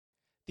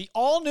The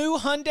all-new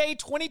Hyundai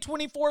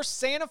 2024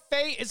 Santa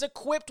Fe is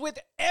equipped with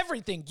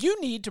everything you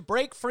need to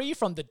break free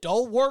from the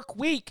dull work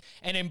week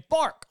and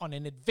embark on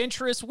an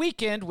adventurous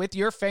weekend with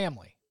your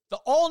family. The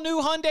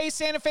all-new Hyundai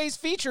Santa Fe's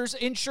features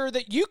ensure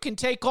that you can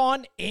take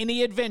on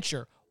any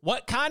adventure.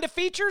 What kind of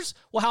features?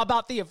 Well, how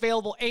about the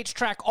available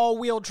H-Track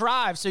all-wheel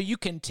drive so you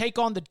can take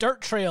on the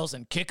dirt trails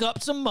and kick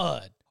up some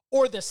mud?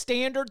 Or the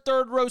standard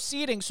third-row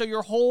seating so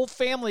your whole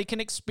family can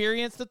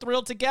experience the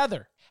thrill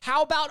together?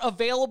 How about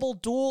available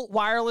dual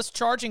wireless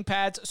charging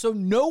pads so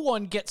no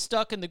one gets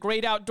stuck in the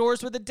great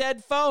outdoors with a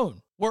dead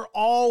phone? We're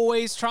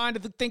always trying to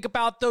think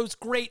about those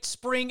great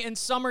spring and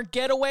summer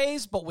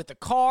getaways, but with a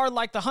car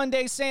like the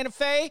Hyundai Santa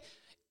Fe,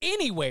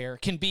 anywhere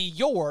can be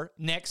your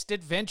next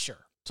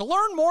adventure. To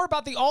learn more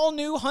about the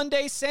all-new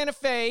Hyundai Santa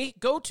Fe,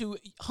 go to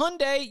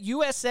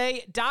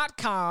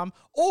HyundaiUSA.com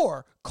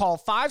or call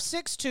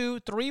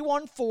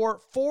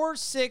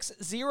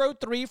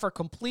 562-314-4603 for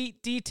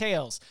complete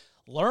details.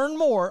 Learn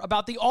more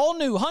about the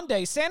all-new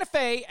Hyundai Santa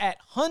Fe at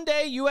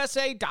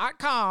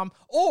HyundaiUSA.com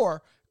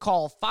or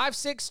call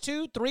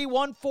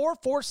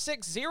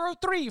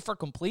 562-314-4603 for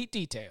complete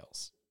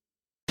details.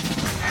 To the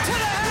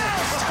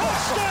house!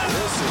 Touchdown!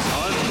 This is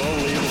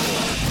unbelievable.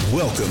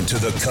 Welcome to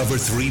the Cover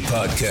 3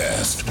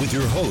 Podcast with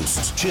your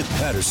hosts, Chip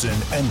Patterson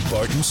and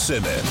Barton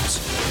Simmons.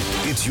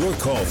 It's your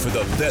call for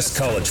the best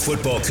college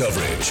football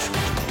coverage.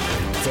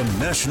 From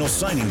National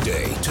Signing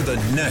Day to the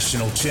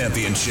National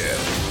Championship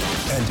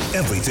and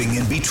everything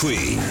in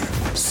between,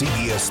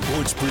 CBS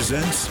Sports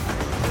presents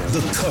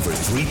the Cover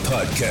 3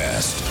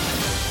 Podcast.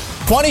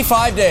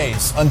 25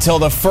 days until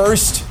the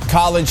first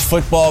college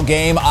football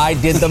game. I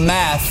did the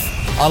math,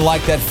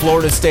 unlike that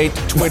Florida State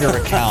Twitter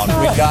account.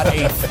 We've got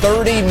a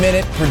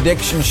 30-minute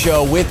prediction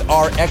show with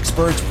our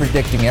experts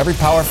predicting every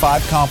Power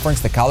 5 conference,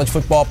 the college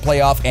football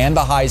playoff, and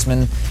the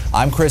Heisman.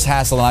 I'm Chris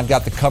Hassel, and I've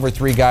got the Cover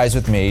 3 guys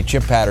with me,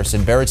 Chip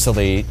Patterson, Barrett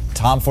Sallee,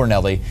 Tom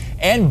Fornelli,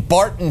 and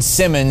Barton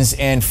Simmons.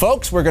 And,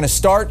 folks, we're going to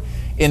start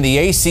in the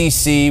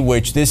ACC,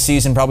 which this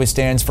season probably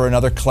stands for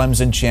another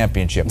Clemson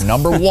championship.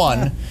 Number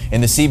one in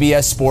the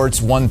CBS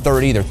Sports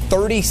 130. They're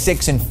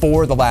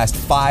 36-4 the last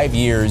 5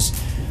 years.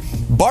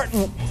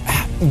 Barton,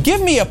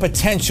 give me a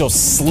potential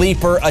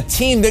sleeper, a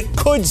team that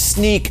could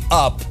sneak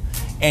up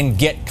and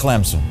get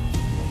Clemson.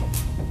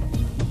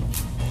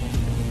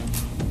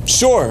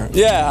 Sure.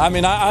 Yeah. I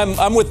mean,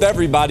 I'm with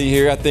everybody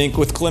here, I think,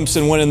 with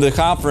Clemson winning the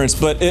conference.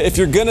 But if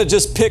you're going to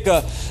just pick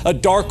a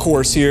dark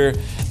horse here,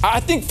 I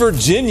think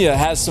Virginia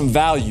has some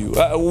value.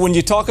 When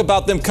you talk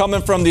about them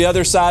coming from the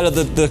other side of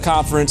the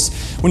conference,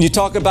 when you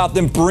talk about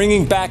them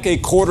bringing back a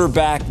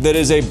quarterback that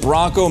is a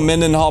Bronco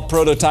Mendenhall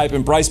prototype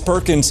and Bryce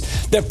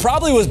Perkins that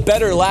probably was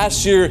better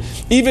last year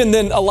even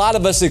than a lot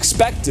of us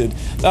expected.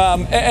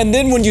 And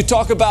then when you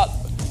talk about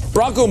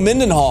Bronco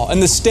Mendenhall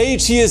and the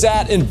stage he is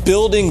at in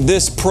building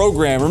this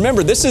program.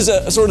 Remember, this is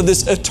a sort of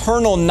this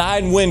eternal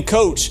 9-win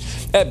coach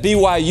at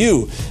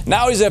BYU.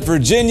 Now he's at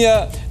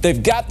Virginia.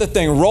 They've got the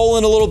thing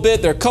rolling a little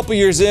bit. They're a couple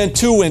years in,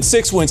 2 wins,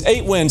 6 wins,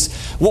 8 wins.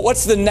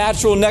 What's the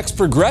natural next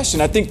progression?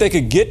 I think they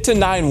could get to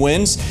 9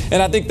 wins,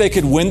 and I think they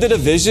could win the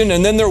division,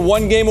 and then they're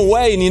 1 game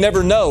away, and you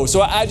never know.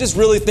 So I just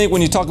really think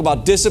when you talk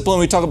about discipline,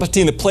 we talk about a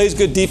team that plays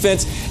good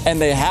defense,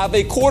 and they have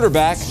a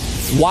quarterback,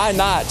 why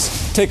not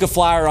take a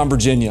flyer on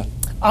Virginia?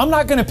 I'm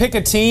not going to pick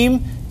a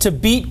team to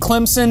beat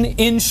Clemson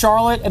in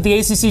Charlotte at the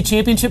ACC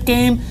championship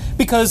game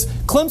because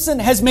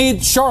Clemson has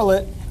made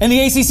Charlotte and the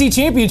ACC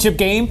championship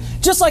game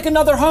just like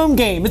another home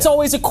game. It's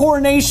always a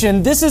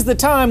coronation. This is the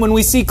time when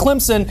we see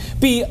Clemson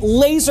be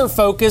laser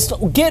focused,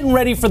 getting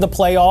ready for the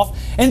playoff.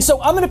 And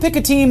so I'm going to pick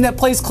a team that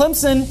plays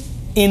Clemson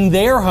in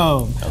their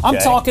home. Okay. I'm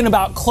talking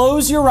about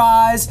close your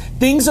eyes.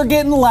 Things are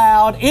getting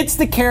loud. It's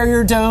the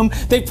Carrier Dome.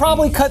 They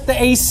probably cut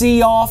the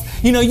AC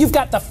off. You know, you've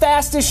got the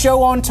fastest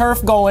show on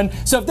turf going.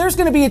 So if there's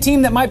going to be a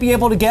team that might be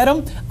able to get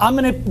them, I'm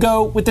going to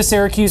go with the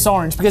Syracuse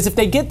Orange. Because if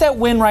they get that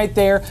win right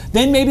there,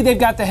 then maybe they've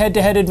got the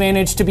head-to-head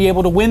advantage to be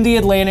able to win the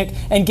Atlantic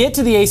and get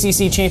to the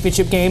ACC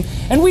championship game.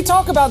 And we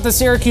talk about the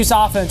Syracuse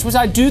offense, which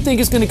I do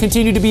think is going to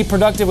continue to be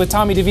productive with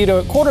Tommy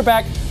DeVito at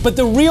quarterback. But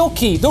the real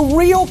key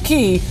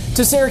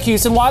to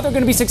Syracuse and why they're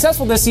going to be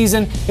successful this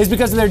season is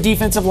because of their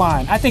defensive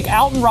line. I think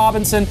Alton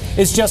Robinson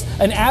is just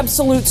an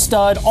absolute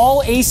stud,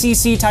 all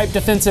ACC type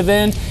defensive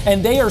end,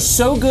 and they are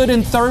so good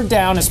in third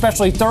down,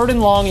 especially third and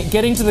long, at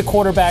getting to the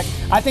quarterback.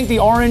 I think the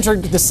Orange are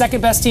the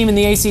second best team in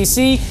the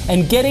ACC,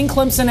 and getting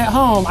Clemson at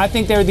home, I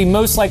think they're the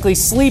most likely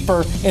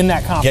sleeper in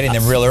that conference. Getting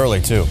them real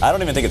early, too. I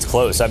don't even think it's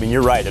close. I mean,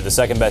 you're right. They're the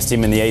second best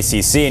team in the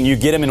ACC, and you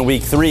get them in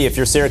week 3. If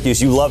you're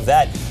Syracuse, you love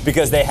that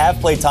because they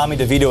have played Tommy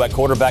DeVito at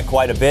quarterback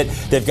quite a bit.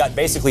 They've got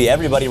basically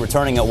everybody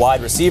returning at wide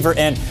receiver,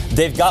 and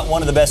they've got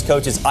one of the best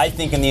coaches, I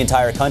think, in the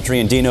entire country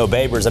in Dino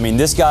Babers. I mean,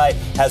 this guy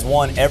has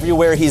won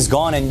everywhere he's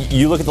gone, and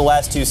you look at the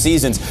last 2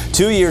 seasons.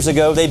 2 years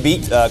ago, they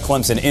beat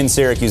Clemson in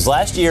Syracuse.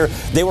 Last year,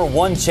 they were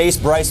one Chase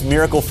Bryce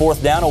miracle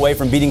fourth down away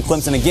from beating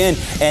Clemson again,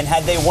 and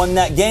had they won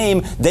that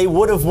game, they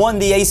would have won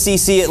the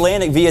ACC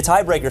Atlantic via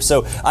tiebreaker.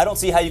 So I don't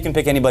see how you can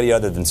pick anybody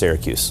other than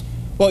Syracuse.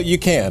 Well, you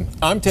can.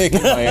 I'm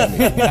taking Miami.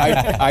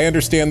 I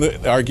understand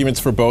the arguments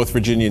for both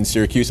Virginia and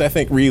Syracuse. I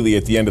think really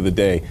at the end of the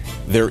day,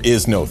 there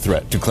is no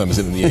threat to Clemson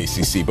in the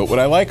ACC. But what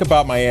I like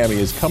about Miami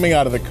is coming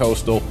out of the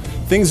Coastal,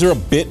 things are a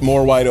bit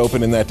more wide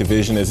open in that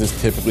division, as is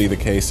typically the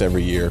case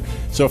every year.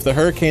 So if the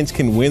Hurricanes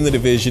can win the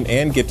division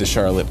and get to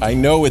Charlotte, I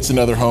know it's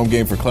another home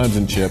game for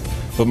Clemson, Chip,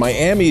 but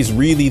Miami is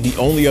really the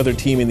only other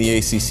team in the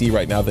ACC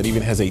right now that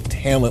even has a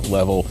talent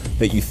level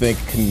that you think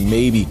can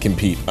maybe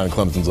compete on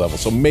Clemson's level.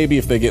 So maybe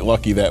if they get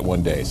lucky that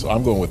one day. So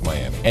I'm going with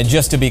Miami. And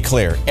just to be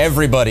clear,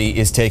 everybody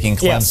is taking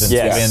Clemson to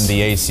win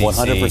the ACC.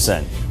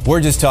 100%.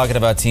 We're just talking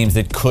about teams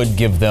that could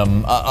give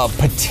them a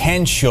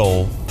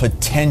potential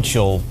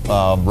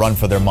run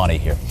for their money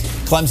here.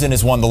 Clemson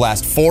has won the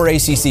last 4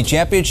 ACC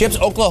championships.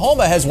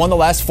 Oklahoma has won the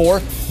last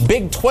 4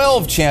 Big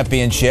 12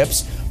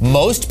 championships.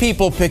 Most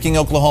people picking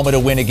Oklahoma to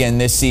win again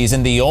this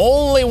season. The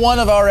only one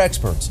of our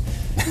experts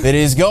that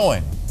is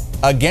going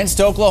against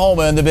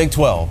Oklahoma in the Big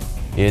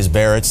 12 is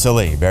Barrett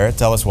Sallee. Barrett,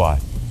 tell us why.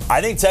 I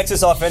think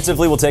Texas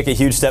offensively will take a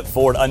huge step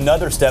forward,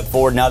 another step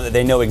forward now that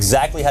they know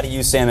exactly how to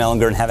use Sam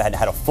Ehlinger and have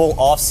had a full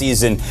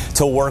offseason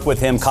to work with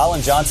him.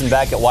 Colin Johnson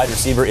back at wide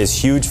receiver is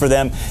huge for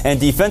them. And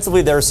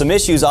defensively, there are some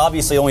issues.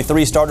 Obviously, only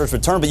 3 starters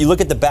return, but you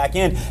look at the back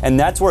end, and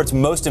that's where it's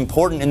most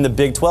important in the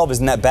Big 12 is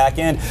in that back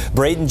end.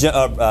 Brandon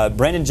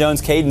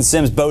Jones, Caden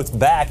Sims, both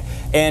back.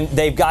 And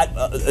they've got,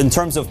 in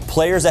terms of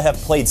players that have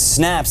played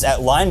snaps at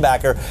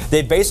linebacker,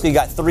 they've basically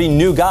got 3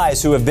 new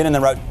guys who have been in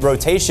the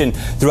rotation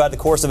throughout the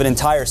course of an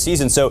entire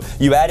season. So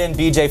you add in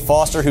B.J.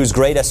 Foster, who's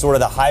great as sort of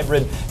the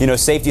hybrid,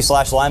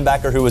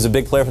 safety/linebacker who was a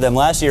big player for them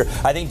last year.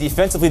 I think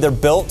defensively they're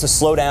built to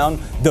slow down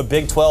the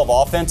Big 12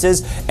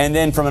 offenses. And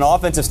then from an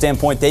offensive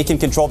standpoint, they can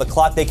control the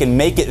clock. They can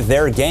make it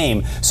their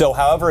game. So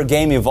however a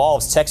game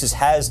evolves, Texas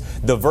has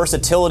the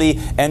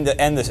versatility and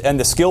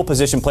the skill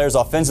position players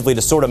offensively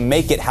to sort of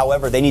make it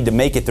however they need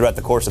to make it throughout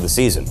the course of the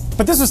season.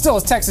 But this was still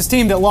a Texas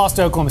team that lost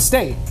to Oklahoma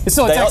State. It's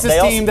still a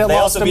Texas team that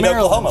lost to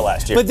Maryland. Oklahoma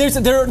last year. But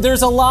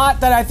there's a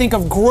lot that I think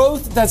of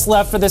growth that's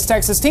left for this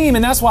Texas team,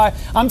 and that's why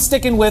I'm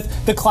sticking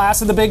with the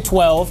class of the Big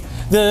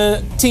 12,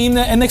 the team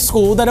and the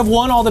school that have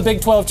won all the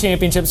Big 12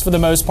 championships for the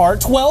most part,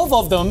 12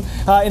 of them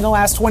in the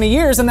last 20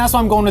 years, and that's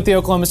why I'm going with the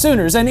Oklahoma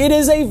Sooners. And it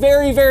is a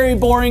very, very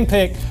boring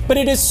pick, but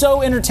it is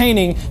so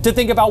entertaining to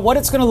think about what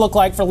it's going to look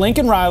like for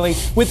Lincoln Riley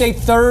with a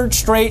 3rd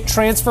straight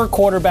transfer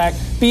quarterback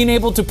being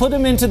able to put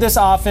him into this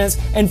offense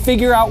and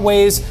figure out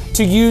ways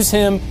to use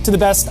him to the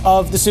best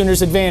of the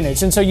Sooners'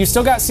 advantage. And so you've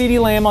still got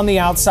CeeDee Lamb on the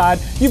outside.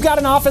 You've got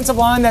an offensive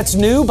line that's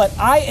new, but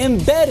I am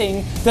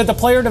betting that the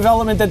player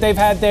development that they've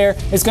had there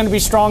is going to be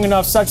strong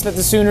enough such that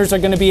the Sooners are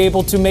going to be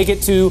able to make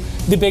it to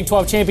the Big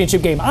 12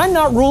 championship game. I'm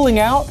not ruling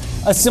out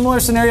a similar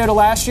scenario to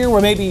last year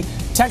where maybe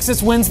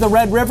Texas wins the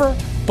Red River,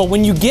 but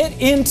when you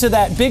get into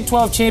that Big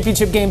 12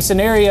 championship game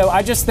scenario,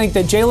 I just think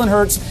that Jalen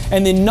Hurts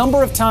and the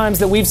number of times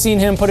that we've seen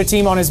him put a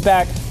team on his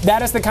back,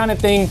 that is the kind of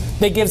thing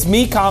that gives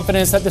me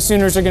confidence that the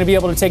Sooners are going to be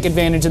able to take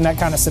advantage in that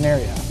kind of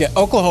scenario. Yeah,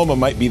 Oklahoma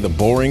might be the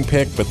boring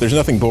pick, but there's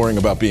nothing boring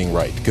about being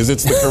right because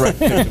it's the correct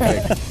pick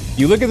to pick.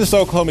 You look at this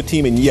Oklahoma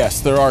team, and yes,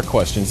 there are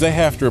questions. They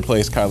have to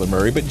replace Kyler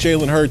Murray, but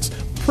Jalen Hurts,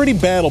 pretty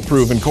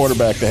battle-proven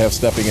quarterback to have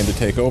stepping in to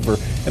take over.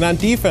 And on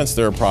defense,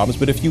 there are problems.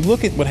 But if you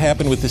look at what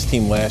happened with this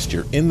team last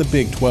year in the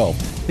Big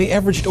 12, they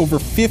averaged over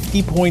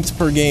 50 points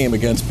per game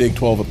against Big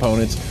 12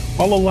 opponents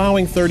while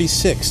allowing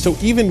 36. So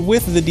even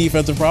with the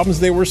defensive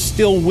problems, they were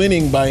still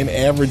winning by an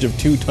average of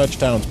 2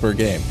 touchdowns per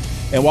game.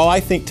 And while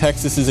I think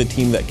Texas is a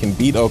team that can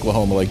beat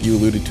Oklahoma, like you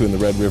alluded to in the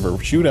Red River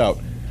shootout,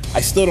 I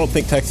still don't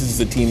think Texas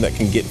is a team that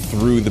can get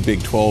through the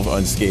Big 12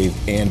 unscathed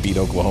and beat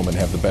Oklahoma and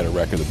have the better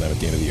record than them at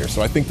the end of the year.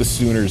 So I think the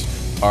Sooners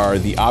are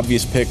the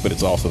obvious pick, but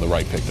it's also the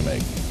right pick to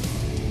make.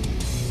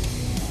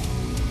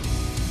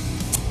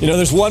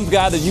 There's one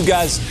guy that you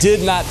guys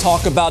did not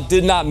talk about,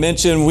 did not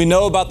mention. We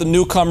know about the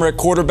newcomer at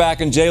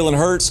quarterback and Jalen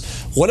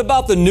Hurts. What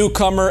about the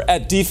newcomer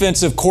at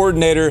defensive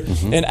coordinator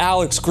and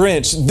Alex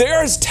Grinch?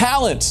 There's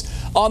talent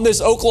on this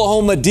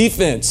Oklahoma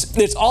defense.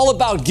 It's all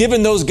about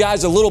giving those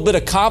guys a little bit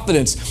of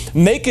confidence,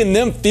 making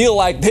them feel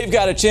like they've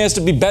got a chance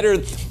to be better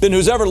than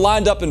who's ever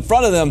lined up in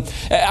front of them.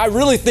 I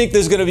really think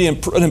there's going to be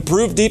an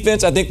improved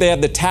defense. I think they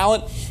have the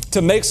talent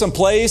to make some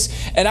plays,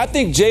 and I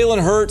think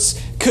Jalen Hurts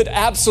could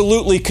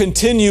absolutely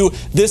continue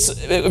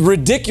this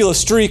ridiculous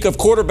streak of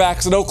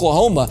quarterbacks in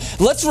Oklahoma.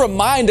 Let's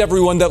remind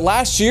everyone that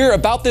last year,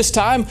 about this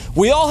time,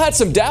 we all had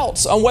some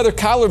doubts on whether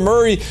Kyler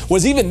Murray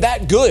was even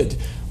that good.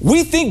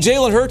 We think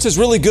Jalen Hurts is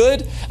really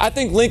good. I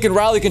think Lincoln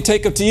Riley can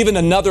take him to even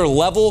another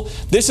level.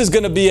 This is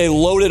going to be a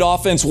loaded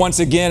offense once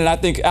again, and I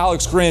think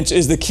Alex Grinch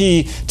is the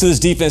key to this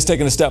defense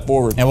taking a step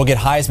forward. And we'll get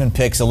Heisman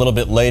picks a little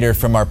bit later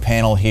from our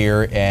panel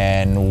here,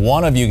 and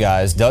one of you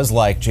guys does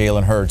like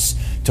Jalen Hurts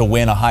to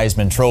win a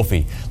Heisman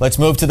Trophy. Let's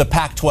move to the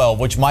Pac-12,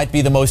 which might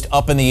be the most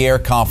up-in-the-air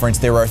conference.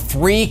 There are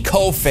 3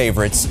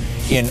 co-favorites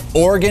in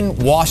Oregon,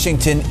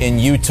 Washington,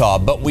 and Utah,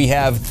 but we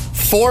have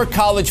 4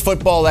 college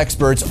football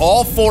experts,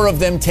 all 4 of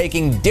them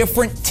taking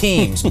different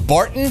teams.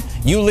 Barton,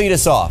 you lead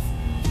us off.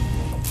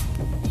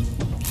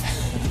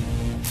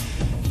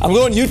 I'm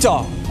going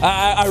Utah.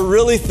 I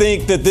really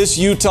think that this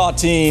Utah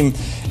team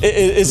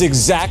is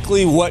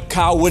exactly what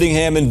Kyle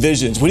Whittingham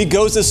envisions. When he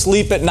goes to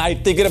sleep at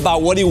night thinking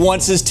about what he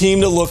wants his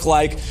team to look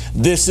like,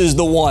 this is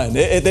the one.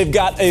 They've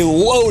got a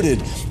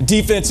loaded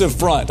defensive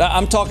front.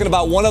 I'm talking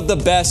about one of the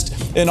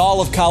best in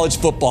all of college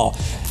football.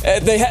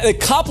 They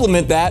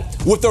complement that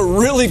with a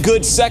really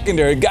good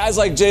secondary. Guys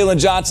like Jalen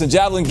Johnson,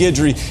 Javelin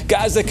Guidry,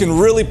 guys that can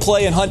really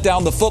play and hunt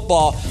down the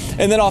football.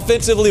 And then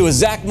offensively, with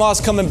Zach Moss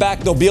coming back,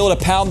 they'll be able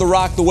to pound the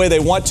rock the way they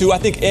want to. I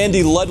think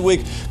Andy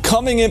Ludwig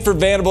coming in for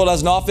Vanderbilt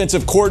as an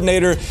offensive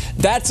coordinator,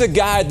 that's a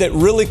guy that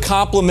really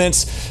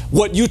complements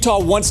what Utah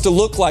wants to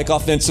look like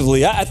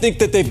offensively. I think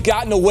that they've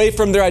gotten away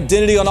from their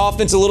identity on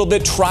offense a little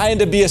bit, trying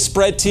to be a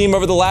spread team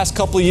over the last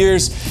couple of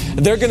years.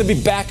 They're going to be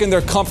back in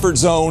their comfort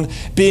zone,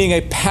 being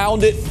a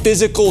pounded,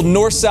 physical,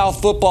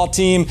 north-south football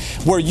team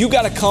where you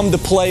got to come to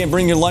play and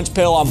bring your lunch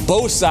pail on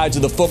both sides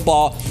of the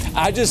football.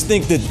 I just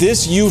think that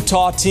this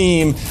Utah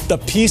team, the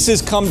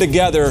pieces come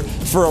together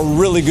for a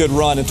really good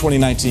run in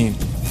 2019.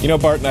 You know,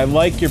 Barton, I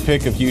like your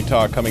pick of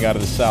Utah coming out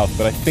of the South,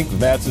 but I think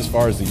that's as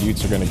far as the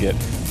Utes are going to get.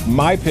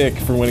 My pick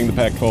for winning the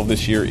Pac-12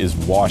 this year is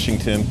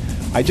Washington.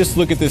 I just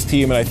look at this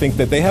team and I think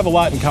that they have a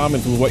lot in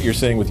common with what you're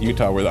saying with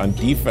Utah, where on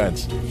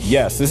defense,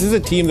 yes, this is a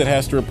team that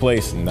has to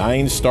replace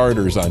 9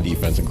 starters on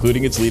defense,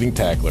 including its leading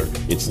tackler,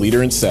 its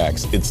leader in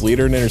sacks, its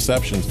leader in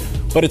interceptions,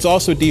 but it's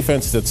also a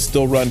defense that's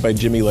still run by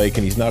Jimmy Lake,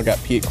 and he's now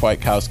got Pete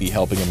Kwiatkowski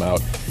helping him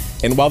out.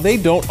 And while they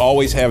don't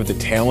always have the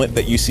talent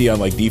that you see on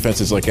like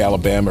defenses like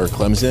Alabama or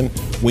Clemson,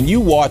 when you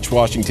watch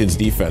Washington's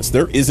defense,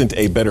 there isn't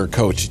a better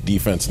coached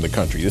defense in the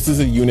country. This is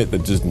a unit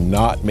that does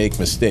not make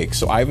mistakes.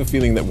 So I have a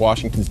feeling that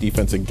Washington's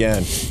defense,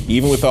 again,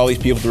 even with all these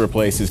people to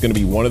replace, is going to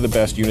be one of the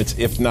best units,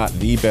 if not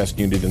the best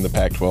unit in the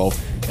Pac-12.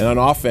 And on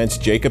offense,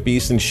 Jacob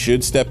Eason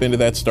should step into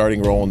that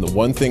starting role. And the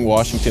one thing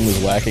Washington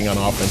was lacking on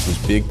offense was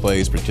big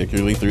plays,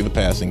 particularly through the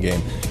passing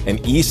game. And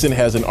Eason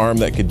has an arm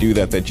that could do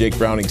that Jake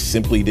Browning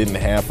simply didn't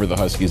have for the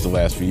Huskies the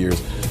last few years.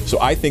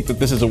 So I think that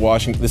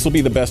this will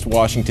be the best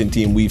Washington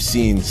team we've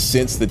seen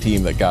since the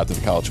team that got to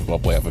the college football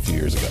playoff a few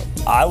years ago.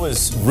 I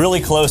was really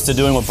close to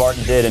doing what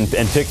Barton did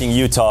and picking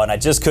Utah, and I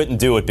just couldn't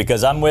do it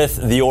because I'm with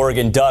the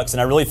Oregon Ducks,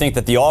 and I really think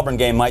that the Auburn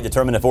game might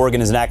determine if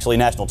Oregon is an actually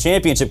national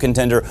championship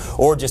contender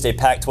or just a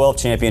Pac-12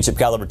 championship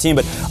caliber team.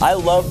 But I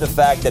love the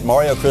fact that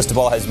Mario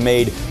Cristobal has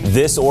made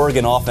this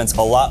Oregon offense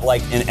a lot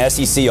like an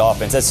SEC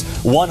offense. That's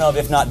one of,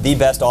 if not the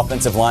best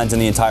offensive lines in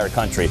the entire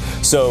country.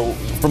 So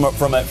from a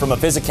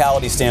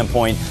physicality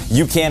standpoint,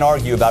 you can't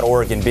argue about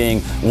Oregon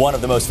being one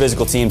of the most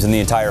physical teams in the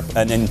entire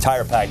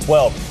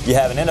Pac-12. You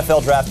have an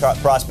NFL draft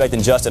prospect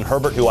in Justin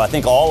Herbert, who I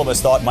think all of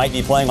us thought might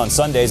be playing on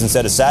Sundays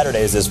instead of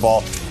Saturdays this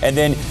fall. And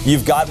then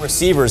you've got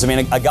receivers. I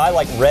mean, a guy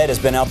like Red has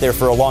been out there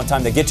for a long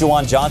time. They get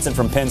Juwan Johnson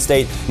from Penn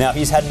State. Now,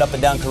 he's had an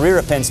up-and-down career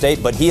at Penn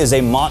State, but he is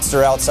a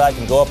monster outside,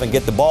 can go up and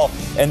get the ball.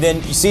 And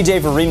then C.J.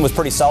 Vereen was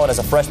pretty solid as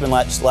a freshman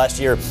last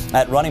year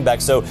at running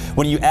back. So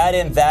when you add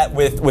in that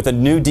with a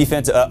new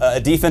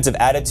defensive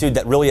attitude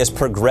that really has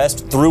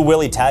progressed through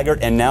Willie Taggart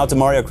and now to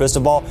Mario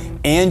Cristobal,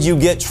 and you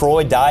get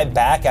Troy Dye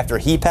back after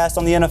he passed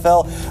on the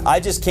NFL, I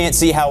just can't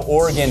see how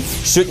Oregon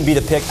shouldn't be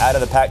the pick out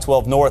of the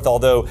Pac-12 North,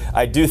 although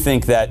I do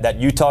think that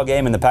Utah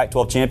game and the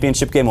Pac-12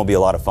 championship game will be a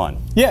lot of fun.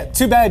 Yeah,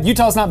 too bad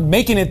Utah's not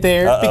making it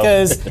there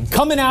because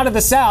coming out of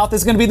the South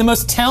is going to be the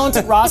most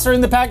talented roster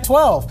in the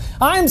Pac-12.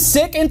 I'm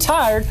sick and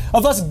tired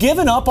of us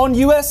giving up on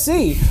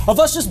USC, of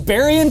us just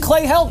burying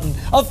Clay Helton,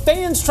 of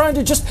fans trying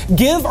to just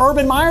give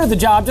Urban Meyer the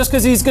job just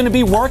because he's going to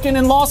be working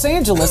in Los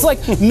Angeles. Like,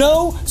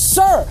 no,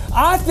 sir.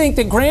 I think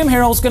that Graham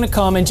Harrell's going to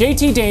come and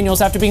JT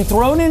Daniels, after being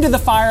thrown into the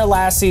fire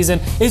last season,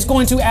 is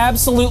going to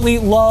absolutely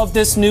love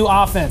this new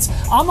offense.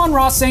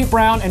 Amon-Ra St.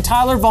 Brown and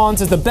Tyler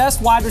Vaughns is the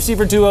best wide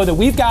receiver duo that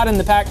we've got in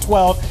the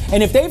Pac-12.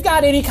 And if they've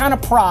got any kind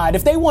of pride,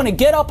 if they want to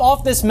get up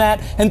off this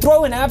mat and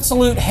throw an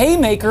absolute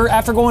haymaker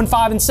after going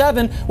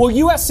 5-7, well,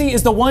 USC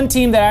is the one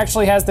team that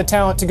actually has the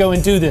talent to go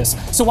and do this.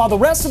 So while the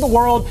rest of the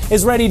world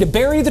is ready to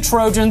bury the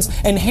Trojans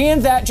and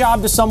hand that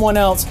job to someone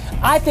else,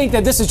 I think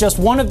that this is just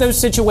one of those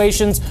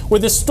situations where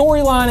the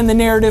storyline and the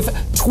narrative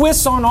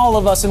twists on all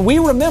of us. And we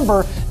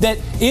remember that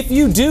if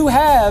you do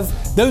have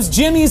those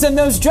Jimmies and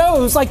those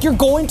Joes, like, you're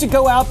going to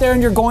go out there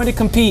and you're going to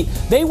compete.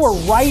 They were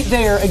right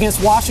there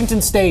against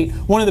Washington State,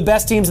 one of the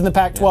best teams in the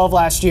Pac-12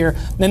 last year,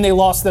 and they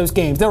lost those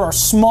games. There are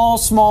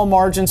small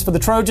margins for the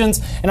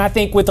Trojans, and I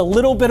think with a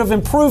little bit of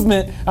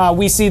improvement,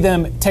 we see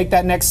them take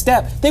that next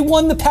step. They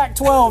won the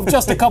Pac-12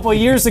 just a couple of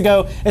years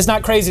ago. It's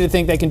not crazy to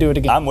think they can do it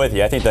again. I'm with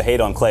you. I think the hate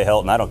on Clay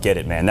Helton, I don't get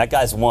it, man. That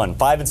guy's won.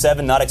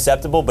 5-7, not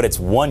acceptable, but it's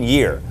 1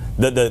 year.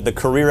 The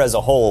career as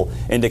a whole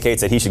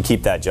indicates that he should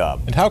keep that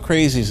job. And how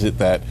crazy is it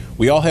that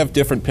we all have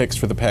different picks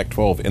for the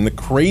Pac-12, and the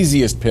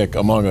craziest pick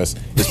among us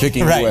is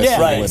picking USC. Yeah,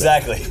 right,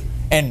 exactly.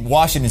 And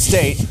Washington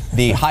State,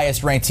 the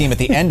highest-ranked team at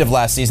the end of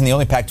last season, the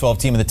only Pac-12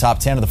 team in the top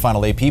 10 of the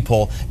final AP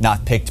poll,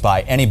 not picked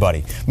by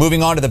anybody.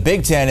 Moving on to the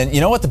Big Ten, and you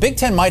know what? The Big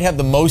Ten might have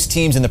the most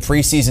teams in the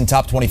preseason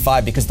top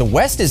 25 because the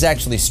West is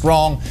actually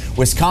strong.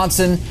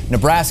 Wisconsin,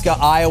 Nebraska,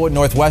 Iowa,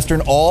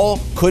 Northwestern, all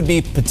could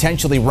be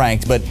potentially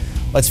ranked, but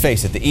let's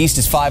face it, the East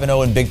is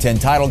 5-0 in Big Ten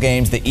title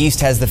games. The East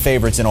has the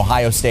favorites in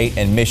Ohio State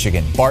and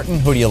Michigan. Barton,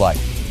 who do you like?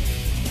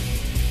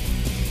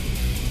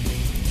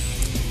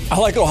 I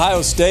like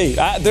Ohio State.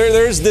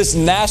 There's this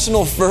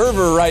national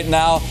fervor right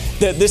now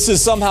that this is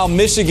somehow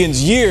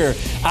Michigan's year.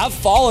 I've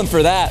fallen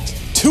for that.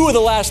 2 of the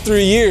last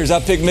 3 years,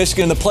 I've picked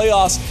Michigan in the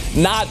playoffs.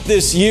 Not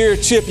this year.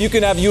 Chip, you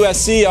can have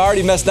USC. I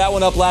already messed that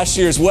one up last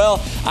year as well.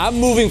 I'm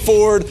moving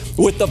forward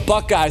with the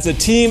Buckeyes, a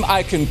team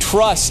I can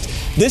trust.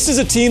 This is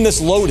a team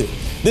that's loaded.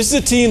 This is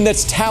a team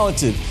that's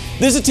talented.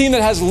 This is a team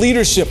that has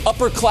leadership,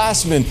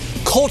 upperclassmen,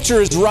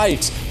 culture is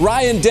right.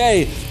 Ryan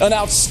Day, an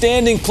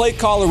outstanding play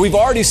caller. We've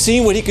already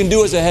seen what he can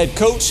do as a head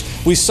coach.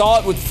 We saw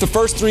it with the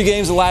first 3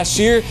 games of last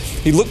year.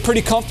 He looked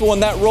pretty comfortable in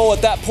that role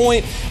at that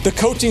point. The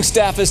coaching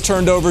staff has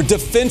turned over.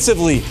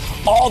 Defensively,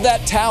 all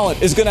that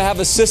talent is going to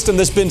have a system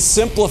that's been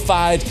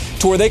simplified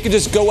to where they can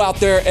just go out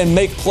there and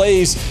make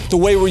plays the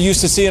way we're used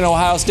to seeing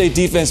Ohio State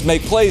defense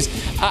make plays.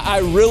 I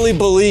really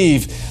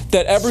believe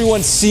that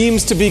everyone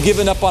seems to be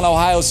giving up on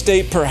Ohio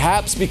State,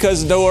 perhaps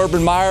because no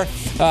Urban Meyer,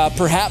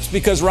 perhaps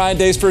because Ryan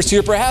Day's first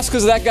year, perhaps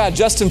because of that guy,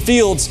 Justin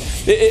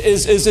Fields,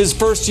 is his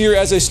first year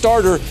as a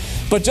starter.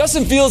 But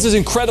Justin Fields is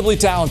incredibly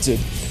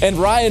talented, and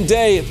Ryan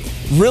Day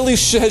really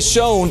has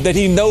shown that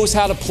he knows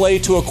how to play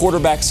to a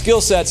quarterback's skill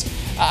sets.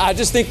 I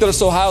just think that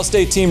this Ohio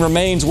State team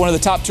remains one of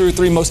the top 2 or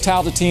 3 most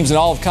talented teams in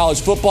all of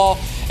college football,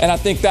 and I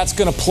think that's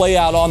going to play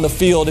out on the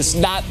field. It's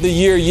not the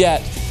year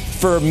yet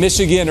for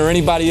Michigan or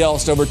anybody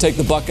else to overtake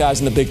the Buckeyes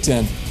in the Big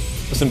Ten.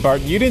 Listen,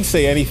 Bart, you didn't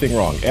say anything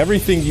wrong.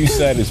 Everything you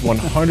said is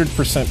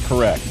 100%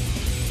 correct.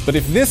 But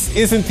if this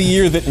isn't the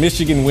year that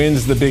Michigan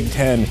wins the Big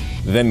Ten,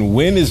 then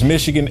when is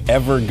Michigan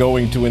ever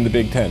going to win the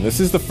Big Ten? This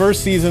is the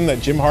first season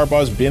that Jim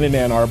Harbaugh's been in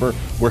Ann Arbor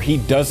where he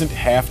doesn't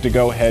have to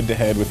go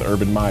head-to-head with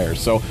Urban Meyer.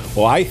 So,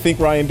 while I think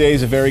Ryan Day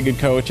is a very good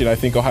coach and I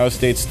think Ohio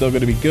State's still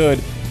going to be good,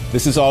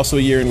 this is also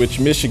a year in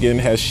which Michigan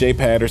has Shea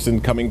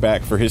Patterson coming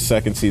back for his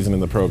second season in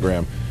the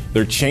program.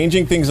 They're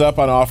changing things up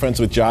on offense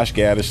with Josh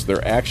Gattis.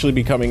 They're actually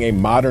becoming a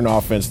modern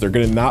offense. They're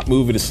going to not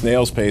move at a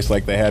snail's pace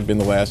like they had been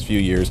the last few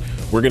years.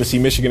 We're going to see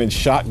Michigan in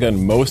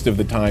shotgun most of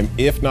the time,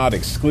 if not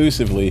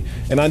exclusively.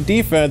 And on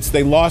defense,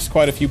 they lost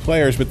quite a few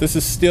players, but this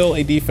is still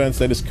a defense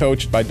that is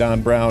coached by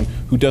Don Brown,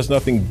 who does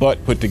nothing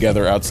but put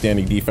together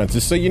outstanding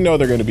defenses. So you know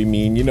they're going to be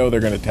mean. You know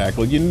they're going to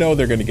tackle. You know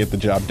they're going to get the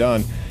job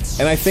done.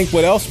 And I think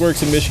what else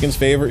works in Michigan's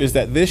favor is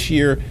that this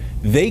year,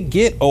 they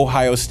get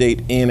Ohio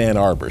State in Ann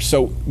Arbor.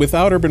 So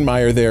without Urban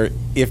Meyer there,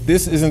 if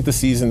this isn't the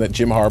season that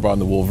Jim Harbaugh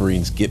and the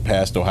Wolverines get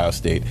past Ohio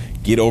State,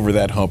 get over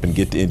that hump and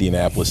get to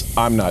Indianapolis,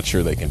 I'm not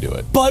sure they can do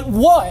it. But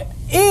what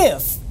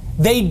if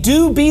they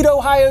do beat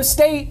Ohio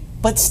State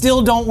but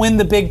still don't win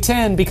the Big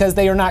Ten because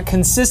they are not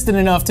consistent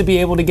enough to be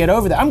able to get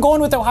over that? I'm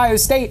going with Ohio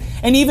State,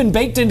 and even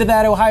baked into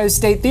that Ohio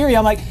State theory,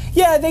 I'm like,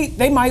 yeah,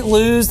 they might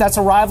lose. That's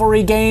a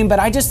rivalry game, but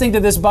I just think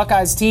that this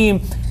Buckeyes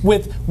team,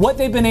 with what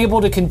they've been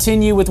able to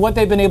continue, with what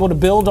they've been able to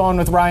build on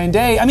with Ryan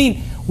Day, I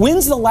mean,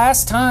 when's the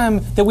last time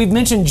that we've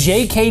mentioned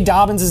J.K.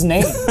 Dobbins'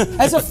 name?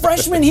 As a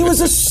freshman, he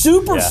was a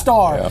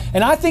superstar. Yeah.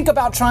 And I think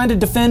about trying to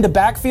defend a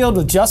backfield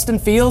with Justin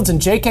Fields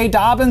and J.K.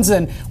 Dobbins,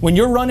 and when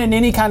you're running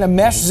any kind of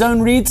mesh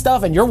zone read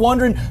stuff and you're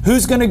wondering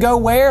who's going to go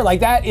where, like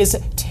that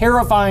is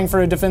terrifying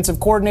for a defensive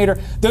coordinator.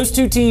 Those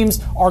two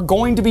teams are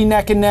going to be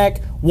neck and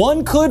neck.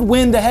 One could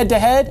win the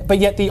head-to-head, but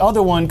yet the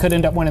other one could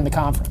end up winning the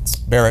conference.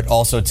 Barrett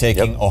also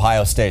taking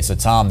Ohio State. So,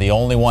 Tom, the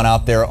only one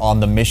out there on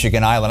the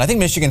Michigan Island. I think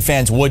Michigan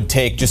fans would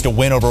take just a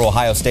win over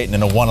Ohio State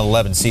in a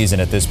 1-11 season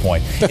at this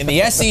point. In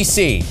the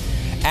SEC,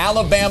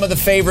 Alabama the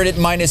favorite at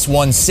minus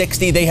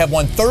 160. They have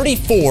won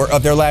 34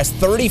 of their last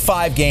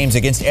 35 games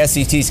against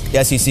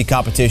SEC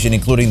competition,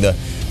 including the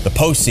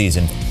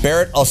postseason.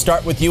 Barrett, I'll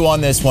start with you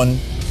on this one.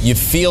 You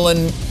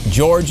feeling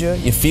Georgia?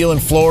 You feeling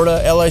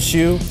Florida,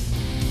 LSU?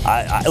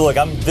 Look,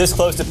 I'm this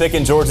close to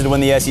picking Georgia to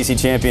win the SEC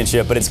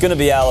championship, but it's going to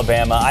be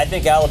Alabama. I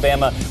think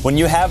Alabama, when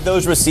you have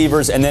those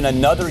receivers and then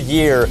another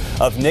year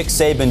of Nick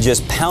Saban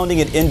just pounding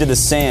it into the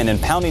sand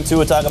and pounding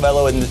Tua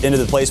Tagovailoa into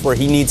the place where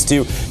he needs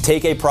to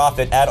take a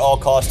profit at all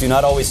costs, do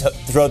not always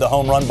throw the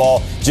home run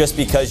ball just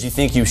because you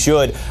think you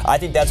should. I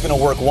think that's going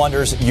to work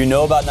wonders. You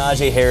know about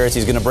Najee Harris.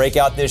 He's going to break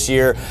out this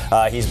year.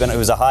 He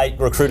was a high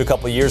recruit a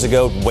couple of years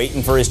ago,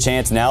 waiting for his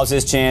chance. Now's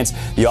his chance.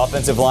 The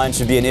offensive line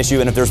should be an issue,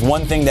 and if there's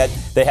one thing that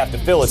they have to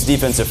fill, it's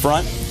defensive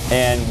front.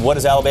 And what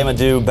does Alabama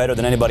do better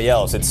than anybody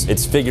else?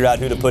 It's figure out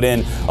who to put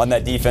in on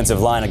that defensive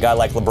line. A guy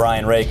like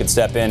LeBron Ray could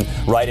step in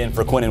right in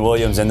for Quinnen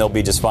Williams, and they'll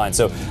be just fine.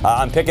 So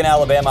I'm picking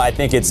Alabama. I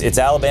think it's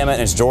Alabama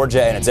and it's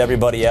Georgia and it's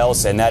everybody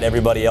else, and that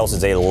everybody else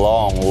is a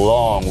long,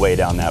 long way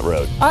down that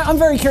road. I'm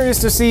very curious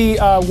to see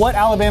what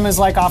Alabama is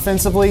like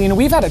offensively. You know,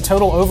 we've had a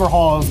total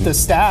overhaul of the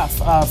staff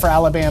for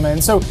Alabama,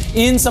 and so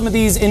in some of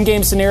these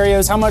in-game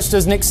scenarios, how much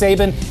does Nick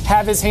Saban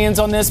have his hands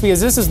on this? Because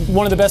this is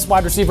one of the best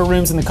wide receiver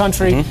rooms in the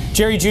country. Mm-hmm.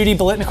 Jerry Jeudy,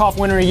 Biletnikoff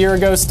winner a year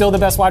ago, still the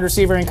best wide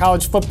receiver in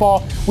college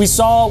football. We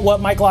saw what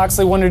Mike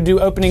Locksley wanted to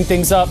do opening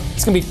things up.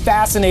 It's going to be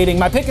fascinating.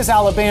 My pick is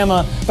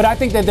Alabama, but I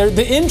think that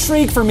the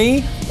intrigue for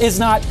me is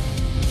not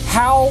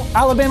how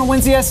Alabama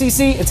wins the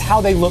SEC, it's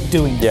how they look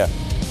doing it. Yeah.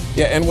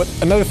 Yeah, and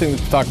another thing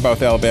to talk about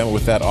with Alabama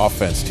with that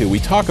offense, too. We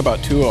talk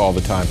about Tua all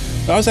the time.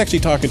 But I was actually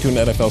talking to an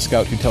NFL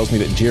scout who tells me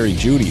that Jerry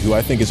Jeudy, who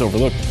I think is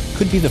overlooked,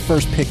 could be the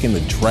first pick in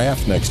the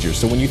draft next year.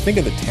 So when you think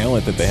of the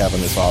talent that they have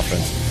in this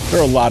offense, there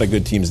are a lot of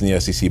good teams in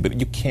the SEC, but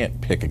you can't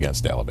pick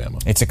against Alabama.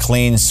 It's a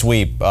clean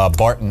sweep.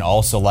 Barton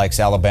also likes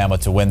Alabama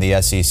to win the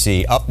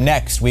SEC. Up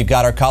next, we've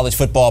got our college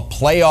football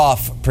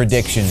playoff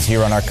predictions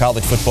here on our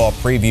college football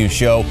preview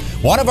show.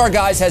 One of our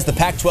guys has the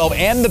Pac-12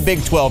 and the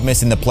Big 12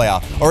 missing the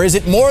playoff. Or is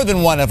it more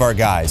than one of our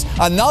guys?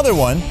 Another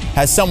one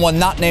has someone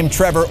not named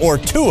Trevor or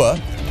Tua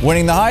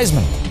winning the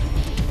Heisman.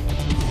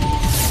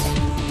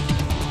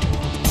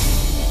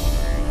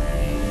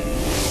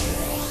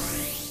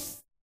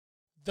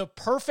 The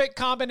perfect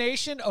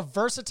combination of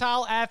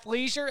versatile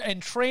athleisure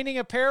and training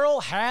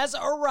apparel has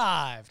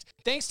arrived.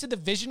 Thanks to the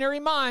visionary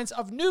minds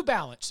of New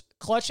Balance,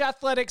 Clutch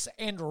Athletics,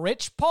 and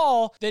Rich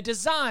Paul, the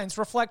designs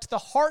reflect the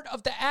heart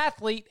of the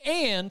athlete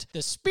and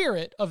the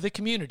spirit of the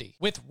community.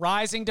 With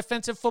rising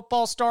defensive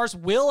football stars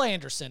Will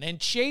Anderson and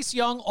Chase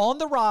Young on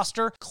the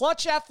roster,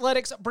 Clutch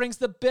Athletics brings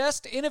the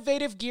best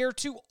innovative gear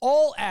to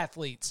all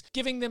athletes,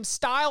 giving them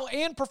style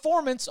and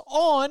performance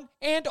on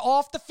and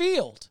off the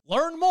field.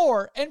 Learn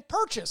more and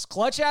purchase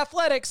Clutch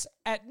Athletics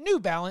at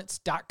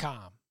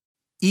newbalance.com.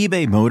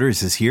 eBay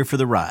Motors is here for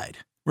the ride.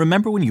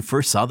 Remember when you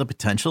first saw the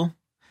potential?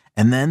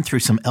 And then through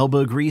some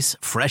elbow grease,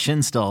 fresh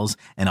installs,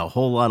 and a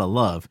whole lot of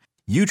love,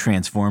 you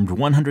transformed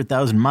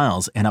 100,000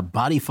 miles and a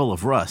body full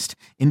of rust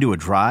into a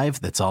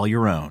drive that's all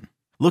your own.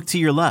 Look to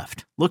your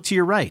left. Look to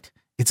your right.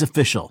 It's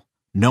official.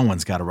 No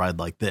one's got a ride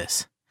like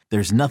this.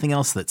 There's nothing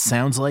else that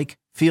sounds like,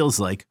 feels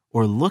like,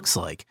 or looks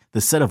like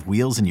the set of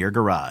wheels in your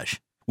garage.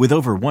 With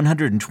over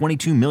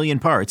 122 million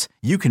parts,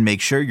 you can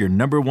make sure your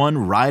number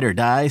one ride or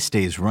die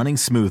stays running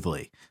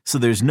smoothly. So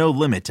there's no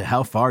limit to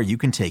how far you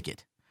can take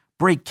it.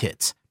 Brake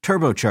kits,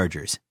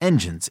 turbochargers,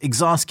 engines,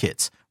 exhaust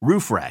kits,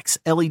 roof racks,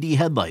 LED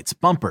headlights,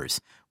 bumpers,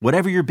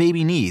 whatever your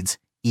baby needs,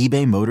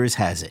 eBay Motors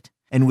has it.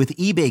 And with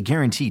eBay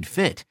Guaranteed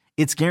Fit,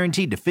 it's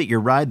guaranteed to fit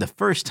your ride the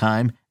first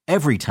time,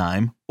 every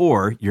time,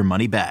 or your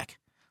money back.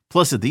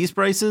 Plus at these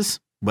prices,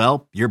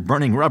 well, you're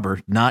burning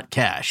rubber, not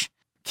cash.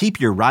 Keep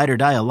your ride or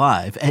die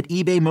alive at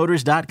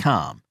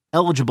ebaymotors.com.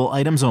 Eligible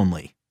items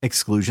only.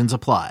 Exclusions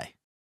apply.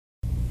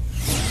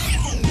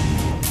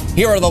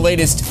 Here are the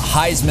latest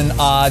Heisman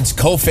odds.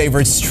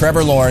 Co-favorites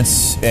Trevor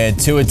Lawrence and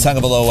Tua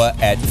Tagovailoa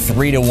at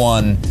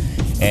 3-1.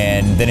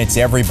 And then it's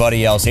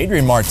everybody else.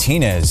 Adrian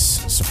Martinez,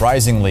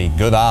 surprisingly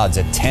good odds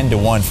at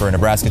 10-1 for a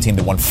Nebraska team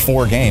that won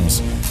 4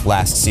 games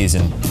last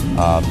season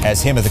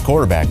as him as the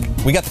quarterback.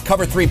 We got the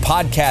Cover 3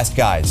 podcast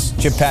guys.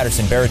 Chip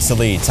Patterson, Barrett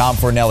Sallee, Tom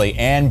Fornelli,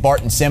 and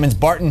Barton Simmons.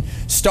 Barton,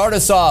 start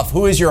us off.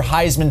 Who is your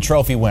Heisman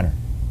Trophy winner?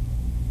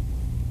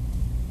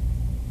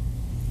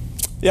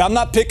 Yeah, I'm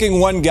not picking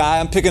one guy.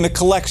 I'm picking a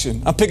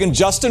collection. I'm picking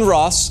Justin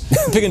Ross.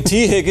 I'm picking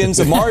T. Higgins,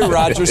 Amari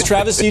Rodgers,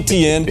 Travis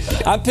Etienne.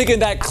 I'm picking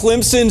that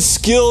Clemson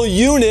skill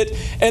unit.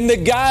 And the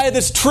guy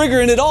that's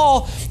triggering it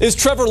all is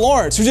Trevor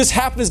Lawrence, who just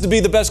happens to be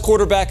the best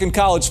quarterback in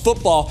college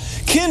football.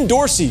 Ken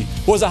Dorsey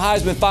was a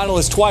Heisman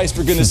finalist twice,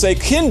 for goodness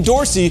sake. Ken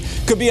Dorsey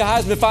could be a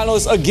Heisman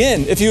finalist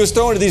again if he was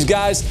throwing to these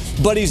guys,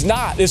 but he's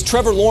not. It's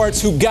Trevor Lawrence,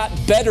 who got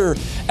better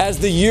as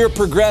the year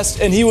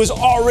progressed, and he was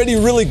already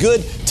really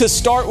good to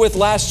start with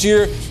last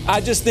year.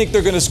 I just think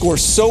they're going to score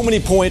so many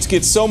points,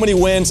 get so many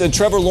wins, and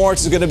Trevor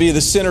Lawrence is going to be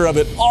the center of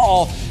it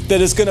all,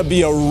 that it's going to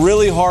be a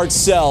really hard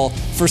sell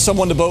for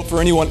someone to vote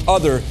for anyone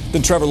other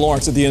than Trevor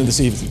Lawrence at the end of the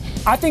season.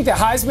 I think that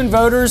Heisman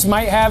voters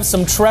might have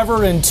some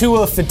Trevor and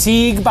Tua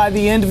fatigue by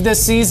the end of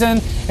this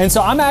season. And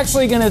so I'm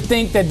actually going to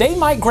think that they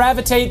might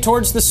gravitate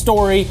towards the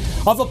story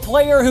of a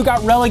player who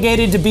got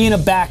relegated to being a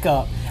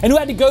backup and who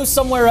had to go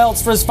somewhere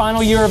else for his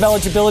final year of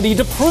eligibility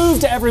to prove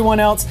to everyone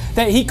else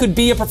that he could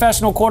be a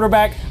professional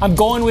quarterback. I'm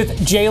going with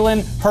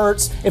Jalen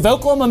Hurts. If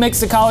Oklahoma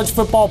makes the college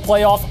football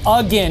playoff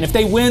again, if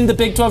they win the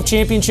Big 12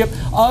 championship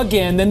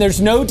again, then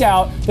there's no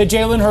doubt that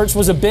Jalen Hurts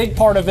was a big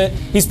part of it.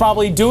 He's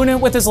probably doing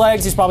it with his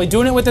legs. He's probably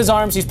doing it with his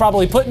arms. He's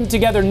probably putting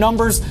together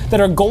numbers that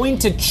are going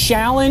to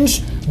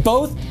challenge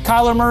both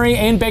Kyler Murray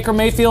and Baker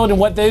Mayfield and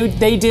what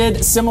they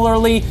did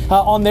similarly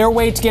on their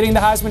way to getting the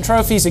Heisman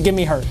Trophy. So give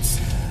me Hurts.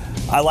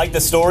 I like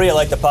the story, I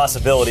like the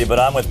possibility, but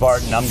I'm with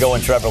Barton. I'm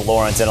going Trevor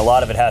Lawrence, and a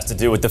lot of it has to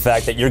do with the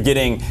fact that you're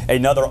getting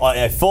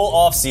a full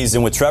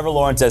offseason with Trevor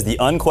Lawrence as the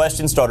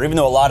unquestioned starter, even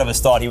though a lot of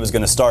us thought he was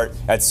going to start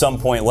at some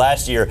point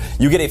last year.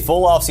 You get a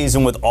full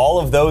offseason with all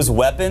of those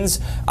weapons.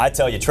 I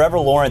tell you, Trevor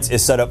Lawrence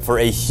is set up for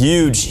a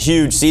huge,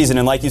 huge season,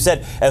 and like you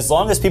said, as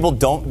long as people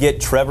don't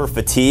get Trevor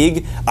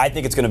fatigue, I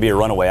think it's going to be a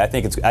runaway. I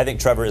think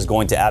Trevor is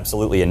going to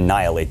absolutely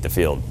annihilate the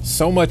field.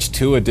 So much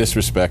Tua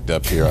disrespect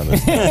up here on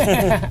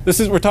this.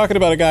 We're talking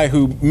about a guy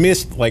who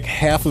missed like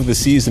half of the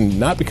season,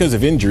 not because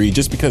of injury,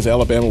 just because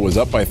Alabama was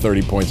up by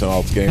 30 points in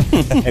all its game.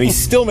 And he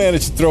still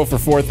managed to throw for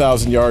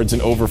 4,000 yards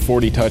and over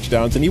 40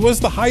 touchdowns. And he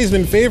was the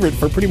Heisman favorite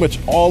for pretty much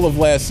all of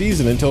last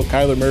season until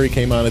Kyler Murray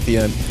came on at the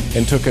end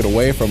and took it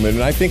away from him.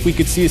 And I think we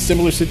could see a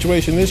similar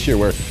situation this year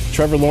where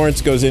Trevor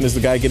Lawrence goes in as the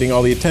guy getting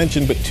all the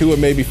attention, but Tua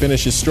maybe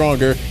finishes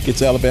stronger,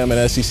 gets Alabama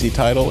an SEC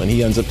title, and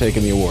he ends up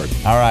taking the award.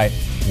 All right.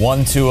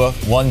 1 Tua,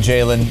 1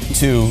 Jalen,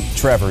 2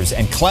 Trevor's.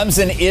 And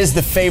Clemson is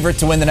the favorite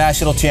to win the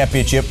national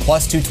championship,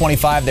 plus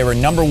 225. They were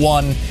number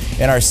 1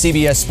 in our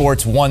CBS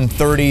Sports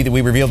 130.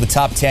 We revealed the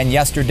top 10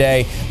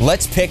 yesterday.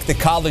 Let's pick the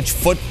college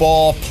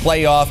football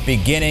playoff,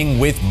 beginning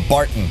with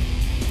Barton.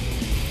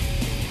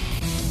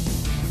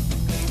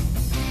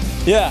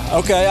 Yeah,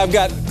 okay. I've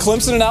got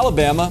Clemson and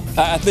Alabama.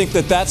 I think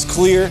that's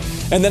clear.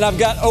 And then I've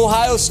got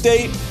Ohio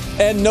State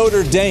and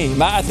Notre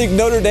Dame. I think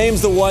Notre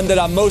Dame's the one that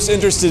I'm most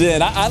interested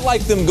in. I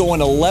like them going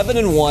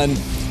 11-1,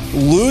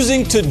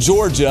 losing to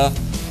Georgia.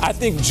 I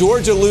think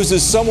Georgia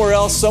loses somewhere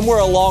else, somewhere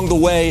along the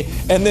way,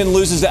 and then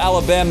loses to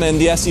Alabama in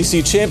the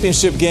SEC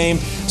championship game.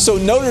 So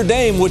Notre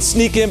Dame would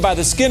sneak in by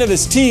the skin of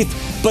his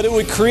teeth, but it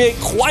would create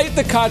quite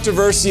the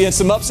controversy and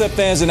some upset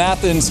fans in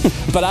Athens.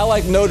 But I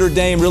like Notre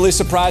Dame really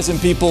surprising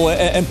people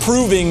and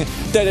proving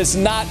that it's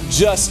not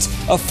just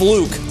a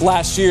fluke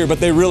last year, but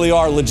they really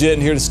are legit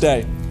and here to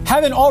stay.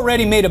 Having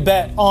already made a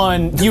bet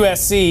on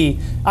USC,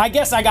 I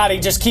guess I got to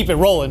just keep it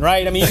rolling,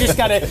 right? I mean, you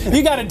got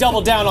to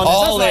double down on this.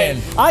 All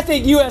in. I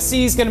think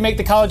USC is going to make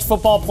the college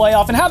football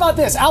playoff. And how about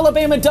this?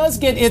 Alabama does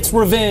get its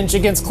revenge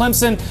against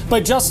Clemson,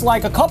 but just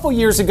like a couple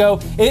years ago,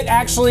 it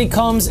actually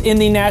comes in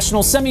the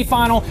national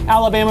semifinal,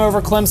 Alabama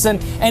over Clemson,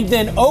 and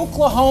then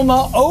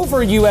Oklahoma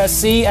over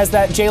USC as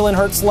that Jalen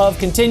Hurts love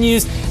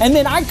continues. And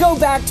then I go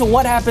back to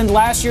what happened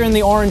last year in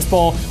the Orange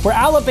Bowl, where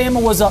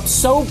Alabama was up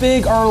so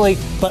big early,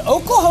 but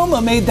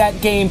Oklahoma made that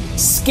game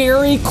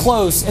scary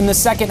close in the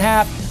second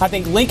half. I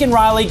think Lincoln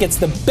Riley gets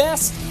the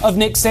best of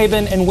Nick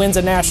Saban and wins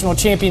a national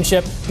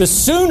championship. The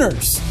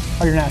Sooners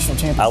are your national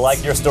champions. I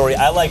like your story.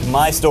 I like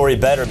my story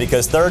better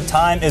because third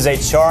time is a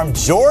charm.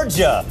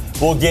 Georgia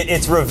will get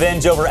its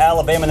revenge over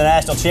Alabama in the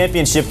national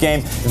championship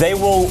game. They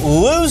will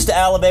lose to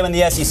Alabama in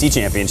the SEC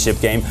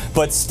championship game,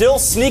 but still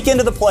sneak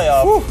into the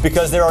playoff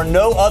because there are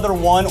no other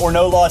one or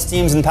no loss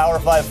teams in Power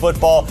 5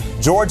 football.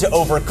 Georgia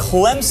over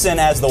Clemson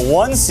as the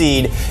 1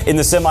 seed in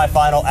the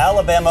semifinal.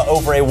 Alabama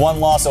over a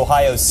 1-loss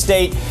Ohio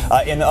State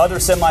in the other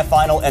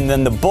semifinal. And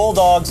then the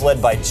Bulldogs, led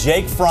by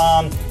Jake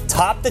Fromm,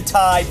 top the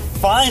tide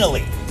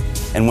finally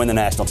and win the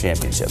national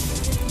championship.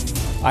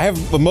 I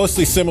have a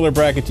mostly similar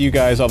bracket to you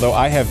guys, although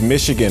I have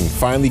Michigan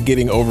finally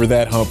getting over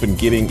that hump and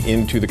getting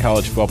into the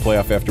college football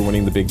playoff after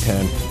winning the Big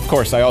Ten. Of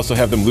course, I also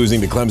have them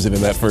losing to Clemson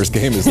in that first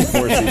game as the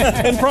 4th seed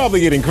and probably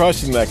getting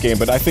crushed in that game.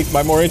 But I think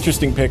my more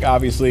interesting pick,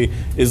 obviously,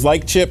 is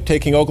like Chip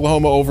taking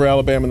Oklahoma over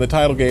Alabama in the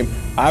title game.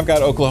 I've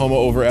got Oklahoma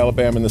over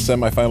Alabama in the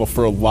semifinal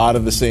for a lot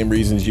of the same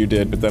reasons you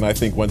did. But then I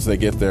think once they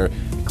get there,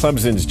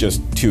 Clemson's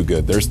just too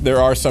good.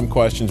 There are some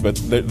questions, but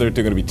they're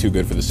going to be too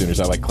good for the Sooners.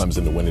 I like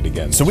Clemson to win it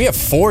again. So we have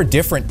 4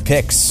 different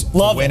picks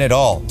to win it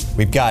all.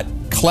 We've got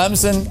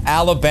Clemson,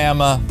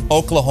 Alabama,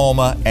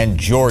 Oklahoma, and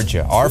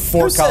Georgia. Our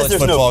 4 college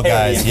football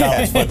guys.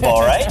 College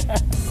football, right?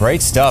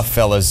 Great stuff,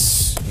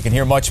 fellas. You can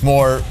hear much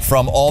more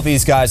from all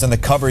these guys on the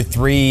Cover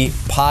 3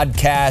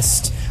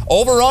 podcast.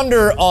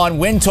 Over-under on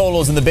win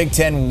totals in the Big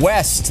Ten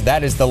West.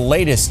 That is the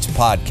latest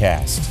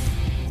podcast.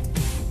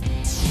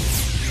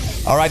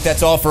 All right,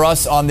 that's all for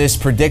us on this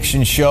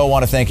prediction show. I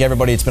want to thank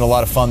everybody. It's been a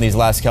lot of fun these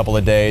last couple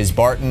of days.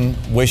 Barton,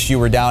 wish you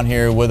were down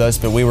here with us,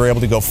 but we were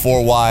able to go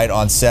 4 wide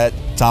on set.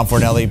 Tom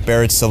Fornelli,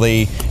 Barrett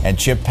Sallee, and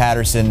Chip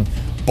Patterson.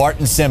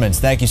 Barton Simmons,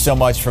 thank you so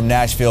much from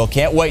Nashville.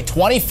 Can't wait.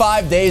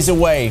 25 days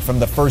away from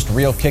the first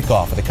real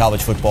kickoff of the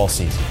college football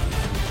season.